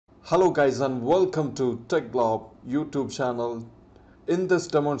Hello guys and welcome to TechGlob YouTube channel. In this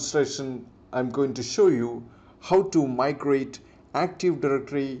demonstration I'm going to show you how to migrate Active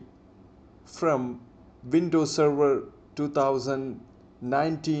Directory from Windows Server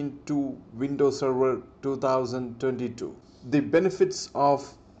 2019 to Windows Server 2022. The benefits of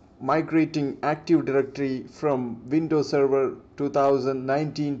migrating Active Directory from Windows Server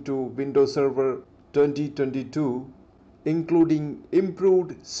 2019 to Windows Server 2022 including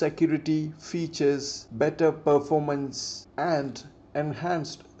improved security features, better performance and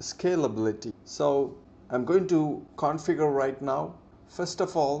enhanced scalability. So I'm going to configure right now. First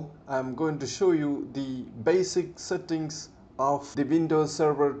of all, I'm going to show you the basic settings of the Windows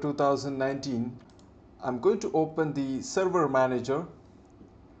Server 2019. I'm going to open the server manager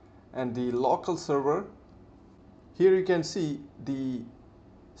and the local server. Here you can see the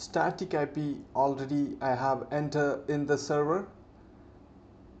static IP already I have entered in the server,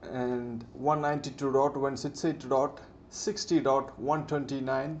 and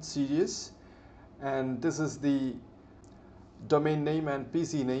 192.168.60.129 series, and this is the domain name and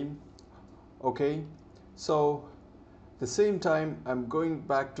PC name. Okay, so the same time I'm going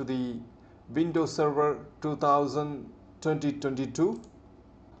back to the Windows Server 2022.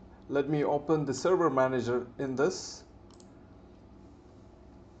 Let me open the server manager in this,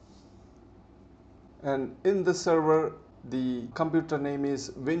 and in the server the computer name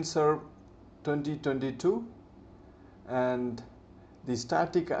is WinServ 2022 and the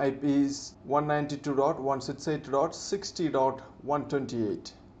static IP is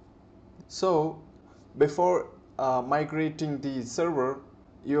 192.168.60.128. So before migrating the server,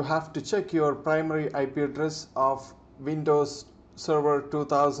 you have to check your primary IP address of Windows Server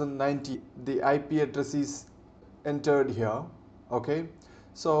 2019. The IP address is entered here. Okay,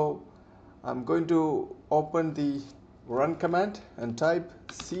 so I'm going to open the run command and type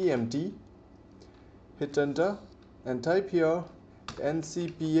cmd, hit enter and type here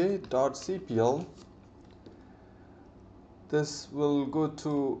ncpa.cpl. This will go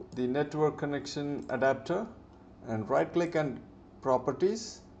to the network connection adapter and right click on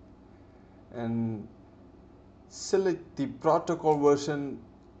properties and select the protocol version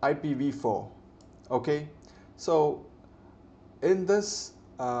IPv4. Okay, so in this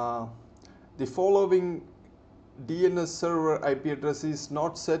the following DNS server IP address is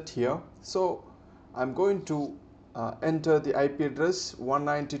not set here, so I'm going to enter the IP address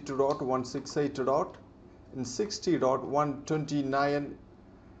 192.168.60.129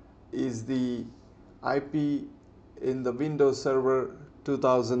 is the IP in the Windows Server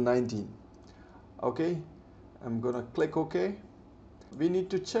 2019. Okay, I'm gonna click OK. We need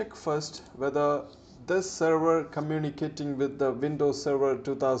to check first whether this server communicating with the Windows Server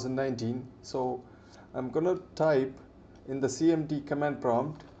 2019. So I'm gonna type in the cmd command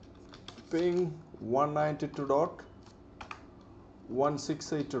prompt ping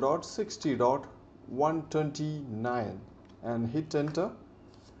 192.168.60.129 and hit enter,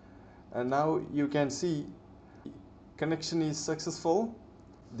 and now you can see connection is successful.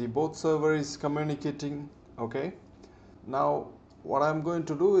 The both server is communicating. Okay, now what I'm going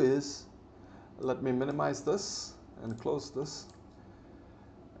to do is, let me minimize this and close this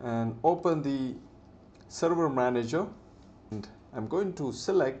and open the server manager, and I'm going to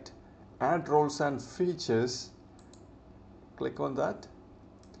select add roles and features. Click on that,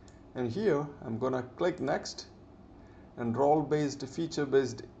 and here I'm gonna click next, and role based feature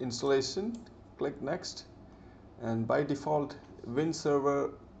based installation, click next, and by default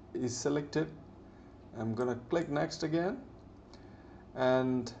WinServer is selected. I'm gonna click next again,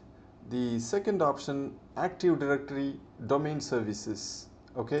 and the second option Active Directory domain services.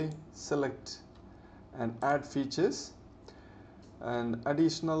 Okay, select and add features, and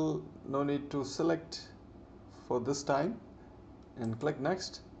additional no need to select for this time, and click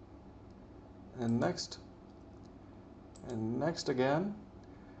next and next and next again,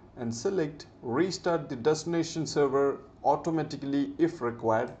 and select restart the destination server automatically if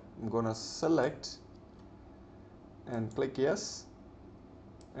required. I'm gonna select and click yes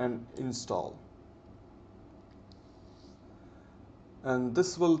and install, and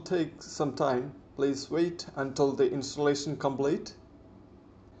this will take some time. Please wait until the installation complete.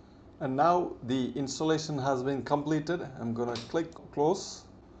 And now the installation has been completed. I'm gonna click close,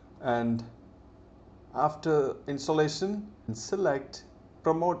 and after installation select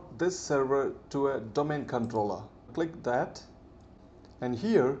promote this server to a domain controller. Click that, and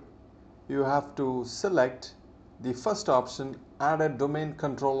here you have to select the first option, add a domain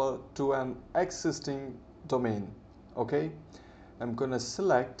controller to an existing domain. Okay, I'm gonna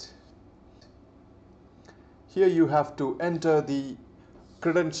select. Here you have to enter the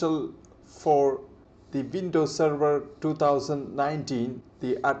credential for the Windows Server 2019,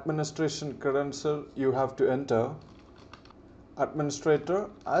 the administration credential you have to enter administrator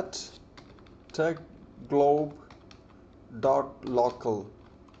at techglobe.local.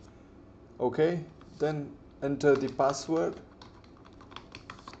 Okay, then enter the password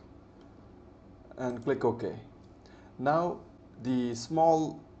and click OK. Now the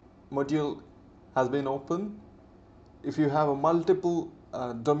small module has been opened. If you have a multiple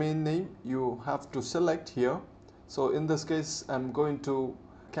domain name, you have to select here. So in this case, I'm going to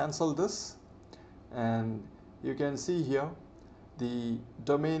cancel this, and you can see here the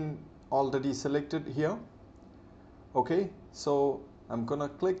domain already selected here. Okay, so I'm gonna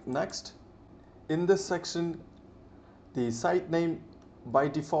click next. In this section, the site name by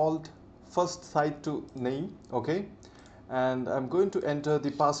default first site to name. Okay, and I'm going to enter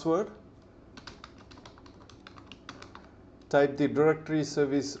the password. Type the directory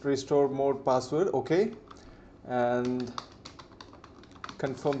service restore mode password. Okay, and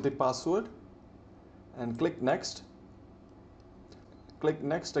confirm the password and click next. Click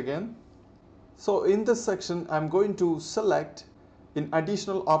next again. So in this section, I'm going to select in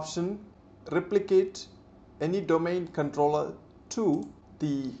additional option replicate any domain controller to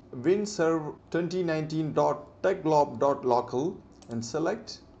the winserv 2019.techglobe.local and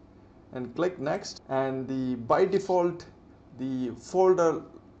select and click next. And the by default the folder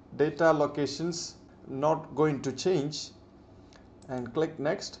data locations not going to change, and click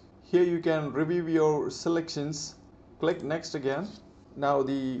next. Here you can review your selections. Click next again. Now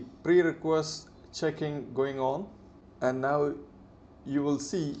the prerequisite checking going on, and now you will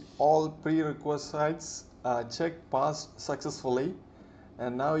see all prerequisites checked passed successfully,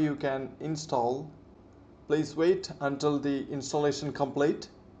 and now you can install. Please wait until the installation complete.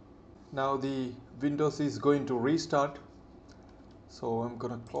 Now the Windows is going to restart, so I'm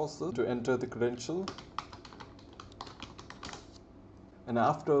gonna close this to enter the credential, and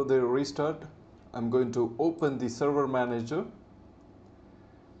after the restart I'm going to open the server manager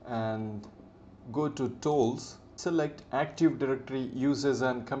and go to tools, select Active Directory users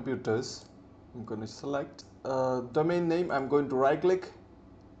and computers. I'm going to select domain name. I'm going to right click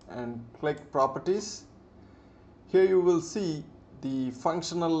and click properties. Here you will see the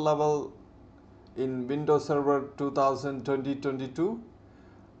functional level in Windows Server 2020-22.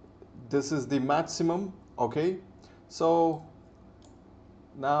 This is the maximum. Okay, so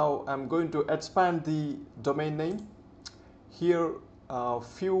now I'm going to expand the domain name. Here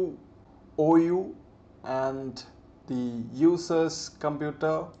few OU and the users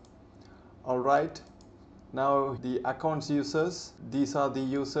computer. Alright, now the accounts users, these are the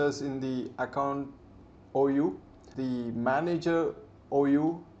users in the account OU. The manager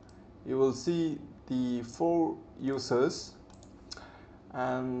OU, you will see the 4 users,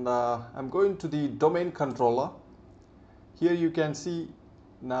 and I'm going to the domain controller. Here you can see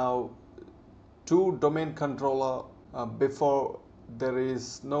now 2 domain controller. Before there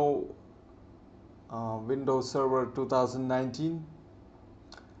is no Windows Server 2019.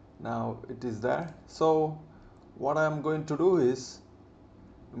 Now it is there. So what I'm going to do is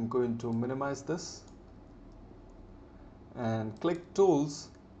I'm going to minimize this and click tools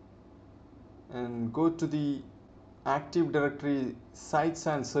and go to the Active Directory sites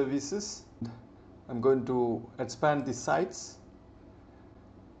and services. I'm going to expand the sites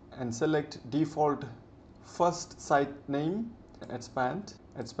and select default first site name. Expand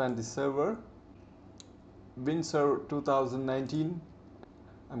the server winserv 2019.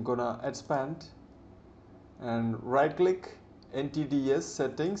 I'm gonna expand and right click NTDS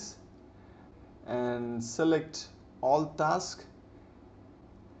settings and select all task,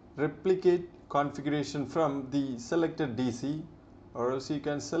 replicate configuration from the selected DC, or else you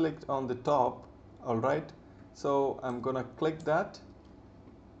can select on the top. Alright, so I'm gonna click that.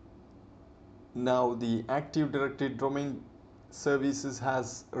 Now the Active Directory domain services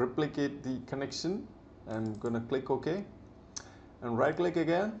has replicate the connection. I'm gonna click OK and right click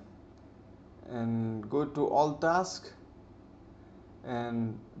again and go to all task,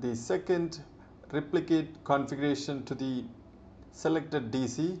 and the second replicate configuration to the selected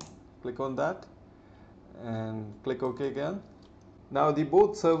DC, click on that and click OK again. Now the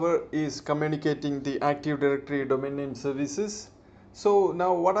both server is communicating the Active Directory domain name services. So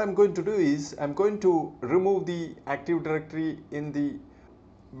now what I'm going to do is I'm going to remove the Active Directory in the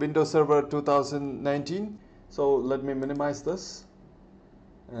Windows Server 2019. So let me minimize this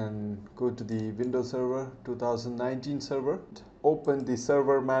and go to the Windows Server 2019 server. Open the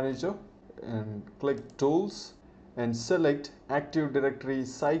server manager and click tools and select Active Directory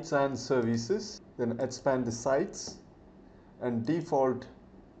sites and services. Then expand the sites and default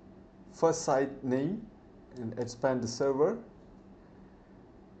first site name and expand the server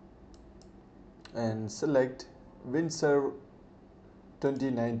and select WinServe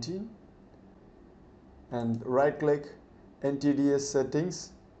 2019 and right click NTDS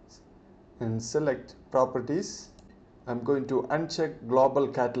settings and select properties. I'm going to uncheck global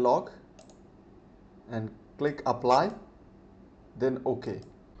catalog and click apply, then OK.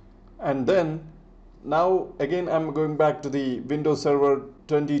 And then now again I'm going back to the Windows Server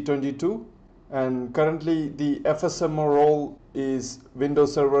 2022, and currently the FSMO role is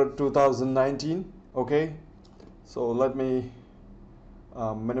Windows Server 2019. Okay, so let me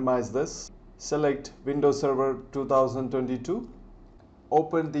minimize this. Select Windows Server 2022,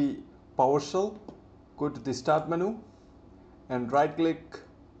 open the PowerShell, go to the Start menu and right click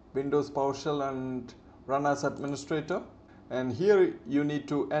Windows PowerShell and run as administrator. And here you need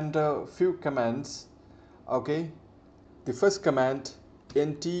to enter few commands. Okay, the first command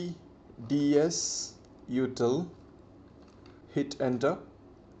ntds util, hit enter.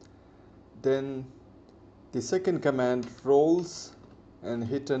 Then the second command roles and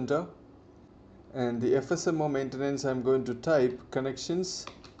hit enter. And the FSMO maintenance, I'm going to type connections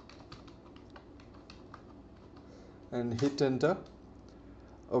and hit enter.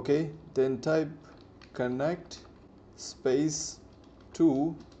 Okay, then type connect space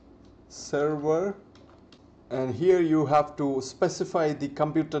to server, and here you have to specify the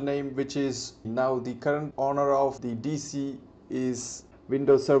computer name, which is now the current owner of the DC is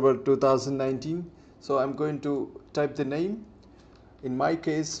Windows Server 2019. So I'm going to type the name. In my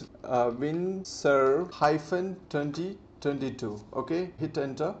case, WinServe-2022. Okay, hit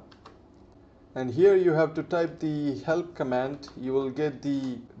enter. And here you have to type the help command. You will get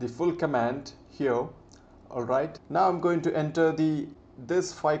the full command here. Alright, now I'm going to enter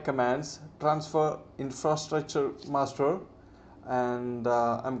this 5 commands: transfer infrastructure master, and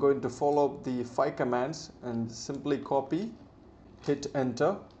I'm going to follow the 5 commands and simply copy, hit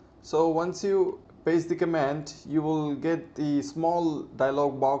enter. So once you paste the command, you will get the small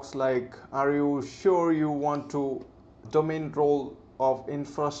dialog box like, are you sure you want to domain role of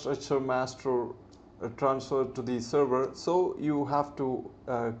infrastructure master transfer to the server? So you have to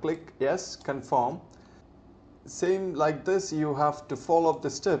click yes, confirm. Same like this, you have to follow up the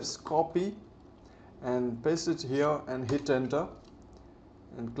steps, copy and paste it here and hit enter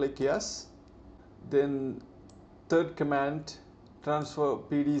and click yes. Then third command, transfer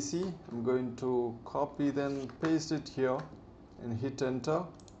PDC, I'm going to copy then paste it here and hit enter.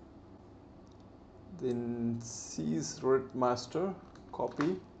 Then seize root master,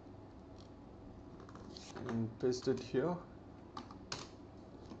 copy and paste it here,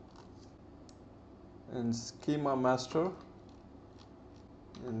 and schema master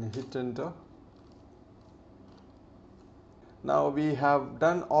and hit enter. Now we have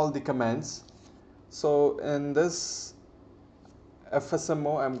done all the commands. So in this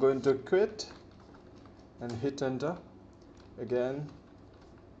FSMO, I'm going to quit and hit enter. Again,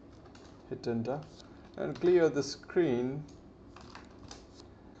 hit enter and clear the screen.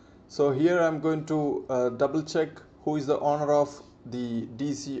 So here I'm going to double check who is the owner of the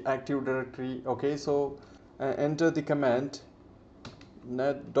DC Active Directory. Okay, so enter the command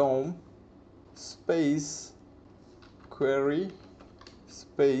netdom space query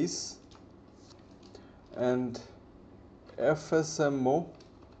space and FSMO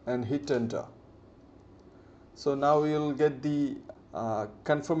and hit enter. So now you'll get the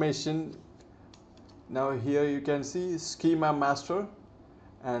confirmation. Now here you can see schema master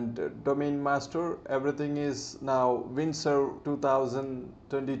and domain master, everything is now WinServe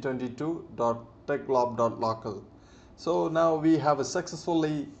 2022.techglob.local. So now we have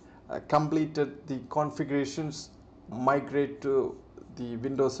successfully completed the configurations, migrate to the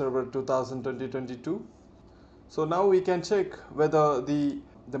Windows Server 2022. So now we can check whether the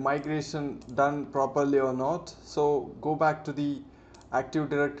migration done properly or not. So go back to the Active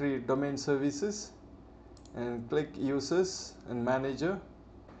Directory domain services and click users and manager.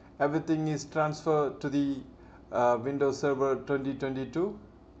 Everything is transferred to the Windows Server 2022.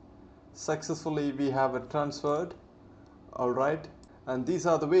 Successfully we have it transferred. Alright, and these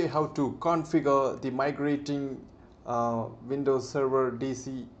are the way how to configure the migrating Windows Server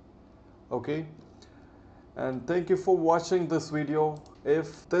DC. Okay, and thank you for watching this video.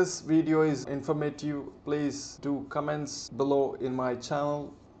 If this video is informative, please do comments below in my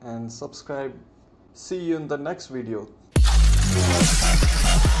channel and subscribe. See you in the next video.